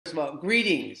of all,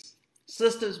 greetings,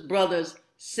 sisters, brothers,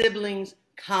 siblings,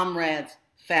 comrades,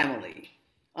 family.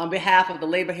 On behalf of the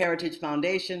Labor Heritage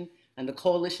Foundation and the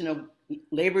Coalition of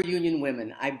Labor Union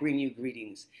Women, I bring you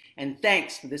greetings and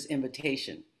thanks for this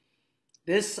invitation.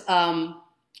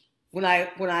 When I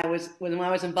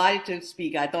was invited to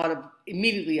speak, I thought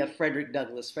immediately of Frederick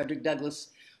Douglass. Frederick Douglass,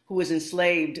 who was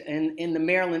enslaved in the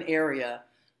Maryland area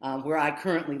where I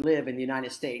currently live in the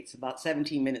United States, about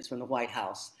 17 minutes from the White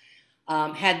House,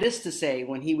 had this to say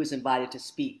when he was invited to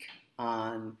speak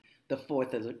on the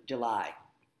 4th of July.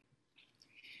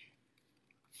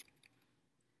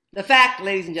 The fact,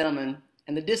 ladies and gentlemen,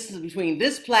 and the distance between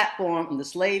this platform and the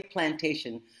slave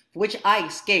plantation for which I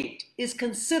escaped is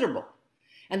considerable,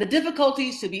 and the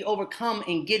difficulties to be overcome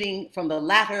in getting from the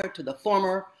latter to the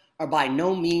former are by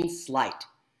no means slight.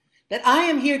 That I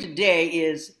am here today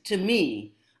is, to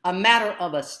me, a matter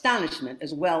of astonishment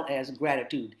as well as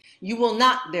gratitude. You will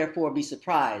not, therefore, be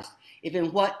surprised if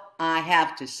in what I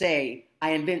have to say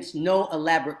I evince no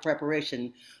elaborate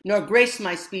preparation, nor grace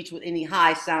my speech with any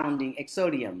high-sounding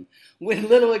exodium. With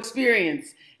little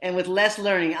experience and with less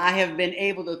learning, I have been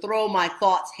able to throw my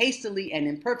thoughts hastily and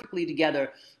imperfectly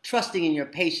together, trusting in your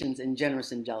patience and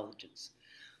generous indulgence.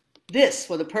 This,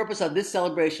 for the purpose of this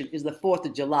celebration, is the 4th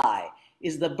of July,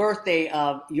 is the birthday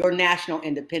of your national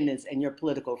independence and your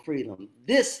political freedom.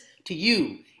 This, to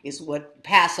you, is what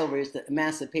Passover is, the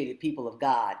emancipated people of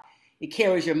God. It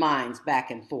carries your minds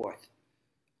back and forth.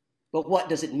 But what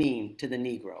does it mean to the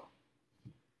Negro?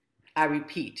 I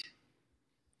repeat,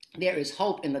 there is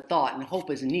hope in the thought, and hope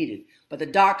is needed. But the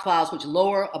dark clouds which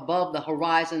lower above the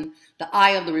horizon, the eye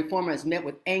of the reformer is met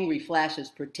with angry flashes,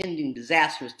 pretending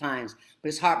disastrous times. But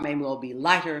his heart may well be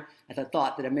lighter at the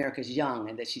thought that America is young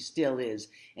and that she still is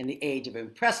in the age of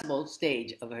impressible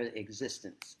stage of her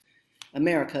existence.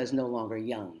 America is no longer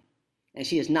young, and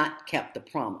she has not kept the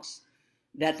promise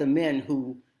that the men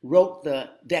who wrote the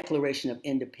Declaration of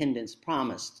Independence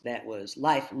promised, that was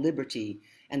life, liberty,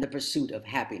 and the pursuit of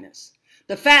happiness.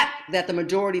 The fact that the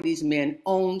majority of these men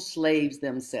owned slaves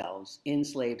themselves,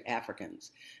 enslaved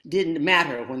Africans, didn't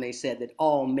matter when they said that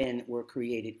all men were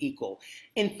created equal.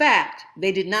 In fact,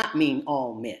 they did not mean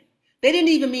all men. They didn't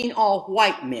even mean all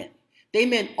white men. They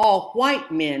meant all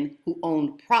white men who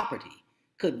owned property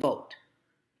could vote.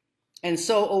 And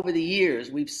so over the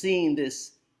years, we've seen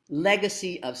this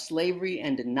legacy of slavery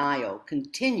and denial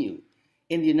continue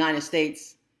in the United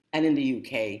States and in the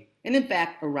UK, and in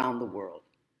fact, around the world.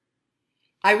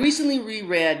 I recently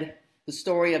reread the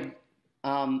story of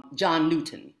John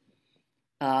Newton,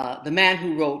 the man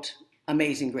who wrote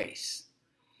Amazing Grace.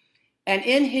 And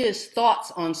in his thoughts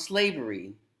on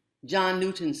slavery, John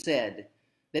Newton said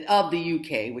that of the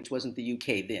UK, which wasn't the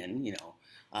UK then,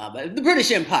 but the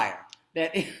British Empire,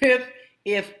 that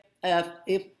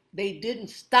if they didn't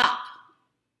stop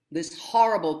this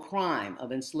horrible crime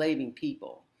of enslaving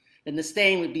people, then the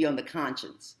stain would be on the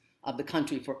conscience of the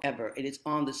country forever. It is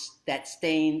on that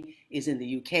stain is in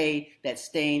the UK, that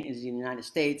stain is in the United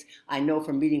States. I know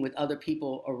from meeting with other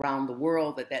people around the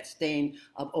world that stain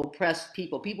of oppressed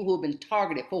people, people who have been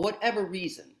targeted for whatever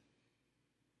reason.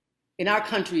 In our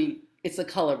country, it's the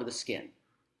color of the skin.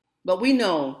 But we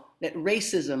know that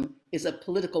racism is a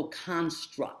political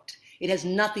construct. It has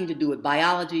nothing to do with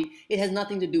biology. It has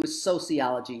nothing to do with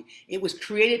sociology. It was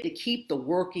created to keep the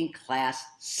working class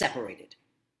separated.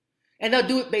 And they'll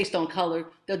do it based on color.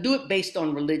 They'll do it based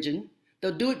on religion.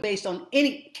 They'll do it based on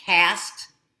any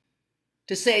caste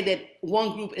to say that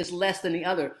one group is less than the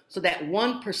other, so that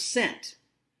 1%,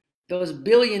 those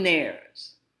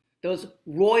billionaires, those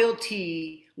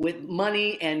royalty with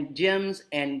money and gems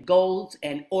and golds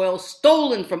and oil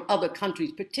stolen from other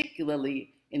countries,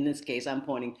 particularly in this case, I'm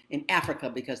pointing in Africa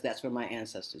because that's where my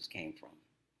ancestors came from.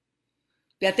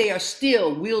 That they are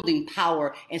still wielding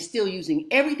power and still using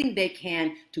everything they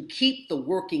can to keep the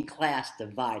working class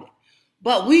divided.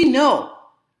 But we know,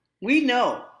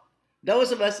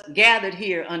 those of us gathered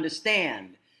here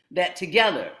understand that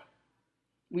together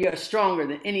we are stronger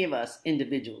than any of us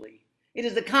individually. It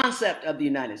is the concept of the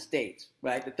United States,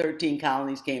 right? The 13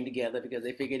 colonies came together because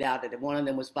they figured out that if one of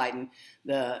them was fighting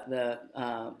the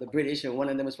British or one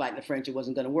of them was fighting the French, it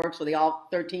wasn't going to work. So they all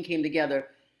 13 came together.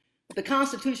 But the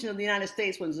Constitution of the United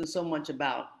States wasn't so much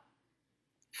about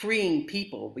freeing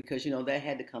people because, that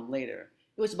had to come later.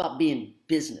 It was about being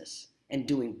business and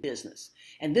doing business.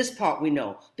 And this part we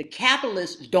know, the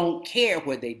capitalists don't care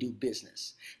where they do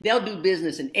business. They'll do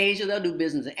business in Asia, they'll do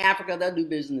business in Africa, they'll do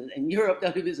business in Europe,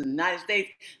 they'll do business in the United States,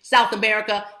 South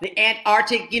America, the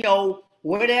Antarctic,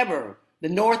 whatever, the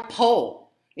North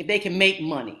Pole, if they can make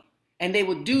money. And they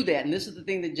will do that. And this is the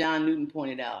thing that John Newton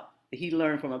pointed out, that he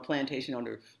learned from a plantation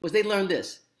owner, was they learned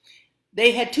this.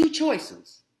 They had two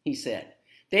choices, he said.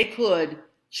 They could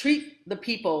treat the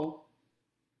people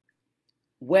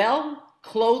well,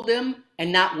 clothe them,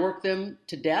 and not work them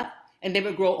to death, and they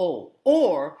would grow old.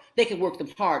 Or they could work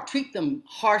them hard, treat them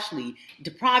harshly,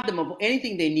 deprive them of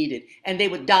anything they needed, and they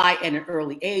would die at an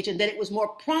early age, and that it was more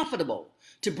profitable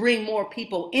to bring more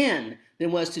people in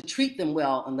than was to treat them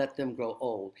well and let them grow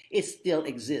old. It still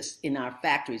exists in our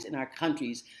factories, in our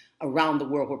countries around the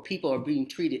world where people are being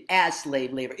treated as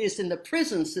slave labor. It's in the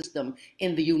prison system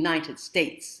in the United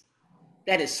States.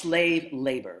 That is slave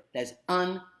labor. That's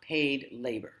unpaid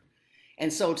labor.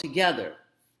 And so together,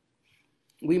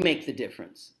 we make the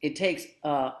difference. It takes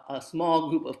a small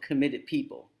group of committed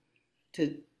people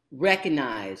to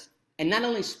recognize and not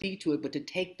only speak to it, but to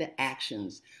take the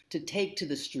actions, to take to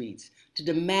the streets, to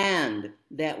demand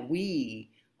that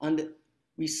we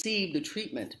receive the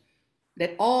treatment,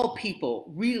 that all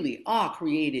people really are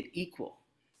created equal,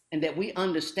 and that we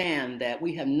understand that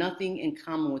we have nothing in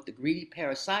common with the greedy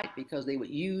parasite because they would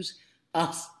use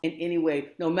us in any way,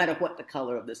 no matter what the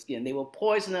color of the skin. They will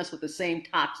poison us with the same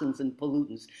toxins and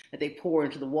pollutants that they pour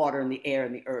into the water and the air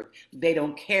and the earth. They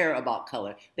don't care about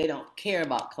color. They don't care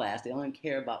about class. They only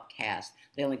care about caste.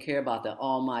 They only care about the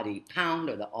almighty pound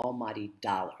or the almighty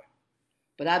dollar.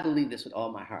 But I believe this with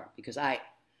all my heart because I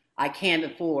can't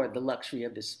afford the luxury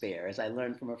of despair, as I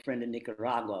learned from a friend in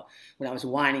Nicaragua when I was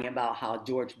whining about how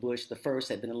George Bush the first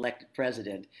had been elected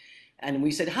president. And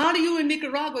we said, how do you in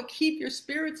Nicaragua keep your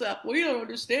spirits up? We don't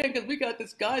understand because we got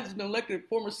this guy who's been elected, a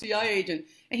former CIA agent.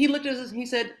 And he looked at us and he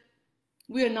said,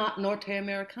 we are not Norte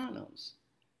Americanos.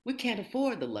 We can't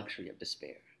afford the luxury of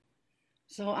despair.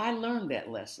 So I learned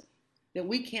that lesson, that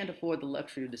we can't afford the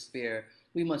luxury of despair.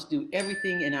 We must do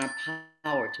everything in our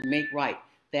power to make right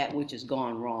that which has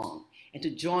gone wrong and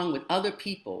to join with other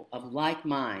people of like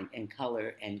mind and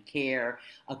color and care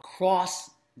across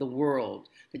the world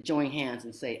to join hands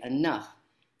and say enough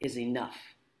is enough,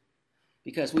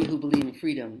 because we who believe in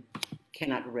freedom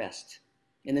cannot rest.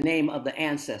 In the name of the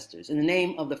ancestors, in the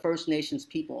name of the First Nations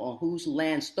people on whose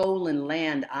land, stolen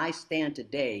land, I stand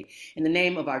today, in the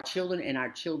name of our children and our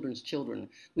children's children,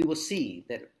 we will see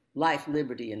that life,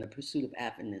 liberty, and the pursuit of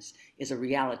happiness is a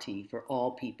reality for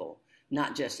all people,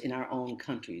 not just in our own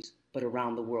countries, but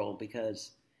around the world,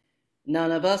 because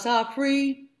none of us are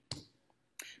free.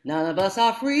 None of us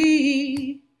are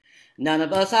free. None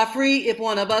of us are free if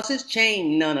one of us is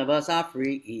chained. None of us are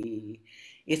free.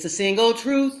 It's a single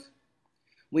truth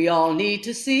we all need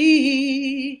to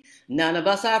see. None of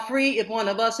us are free if one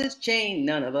of us is chained.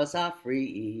 None of us are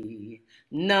free.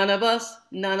 None of us,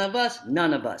 none of us,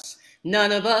 none of us.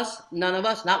 None of us, none of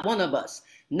us, not one of us.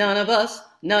 None of us,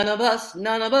 none of us,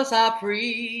 none of us are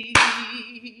free.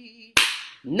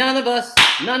 None of us,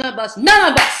 none of us,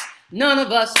 none of us. None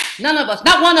of us,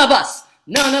 not one of us.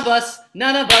 None of us,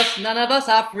 none of us, none of us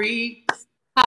are free.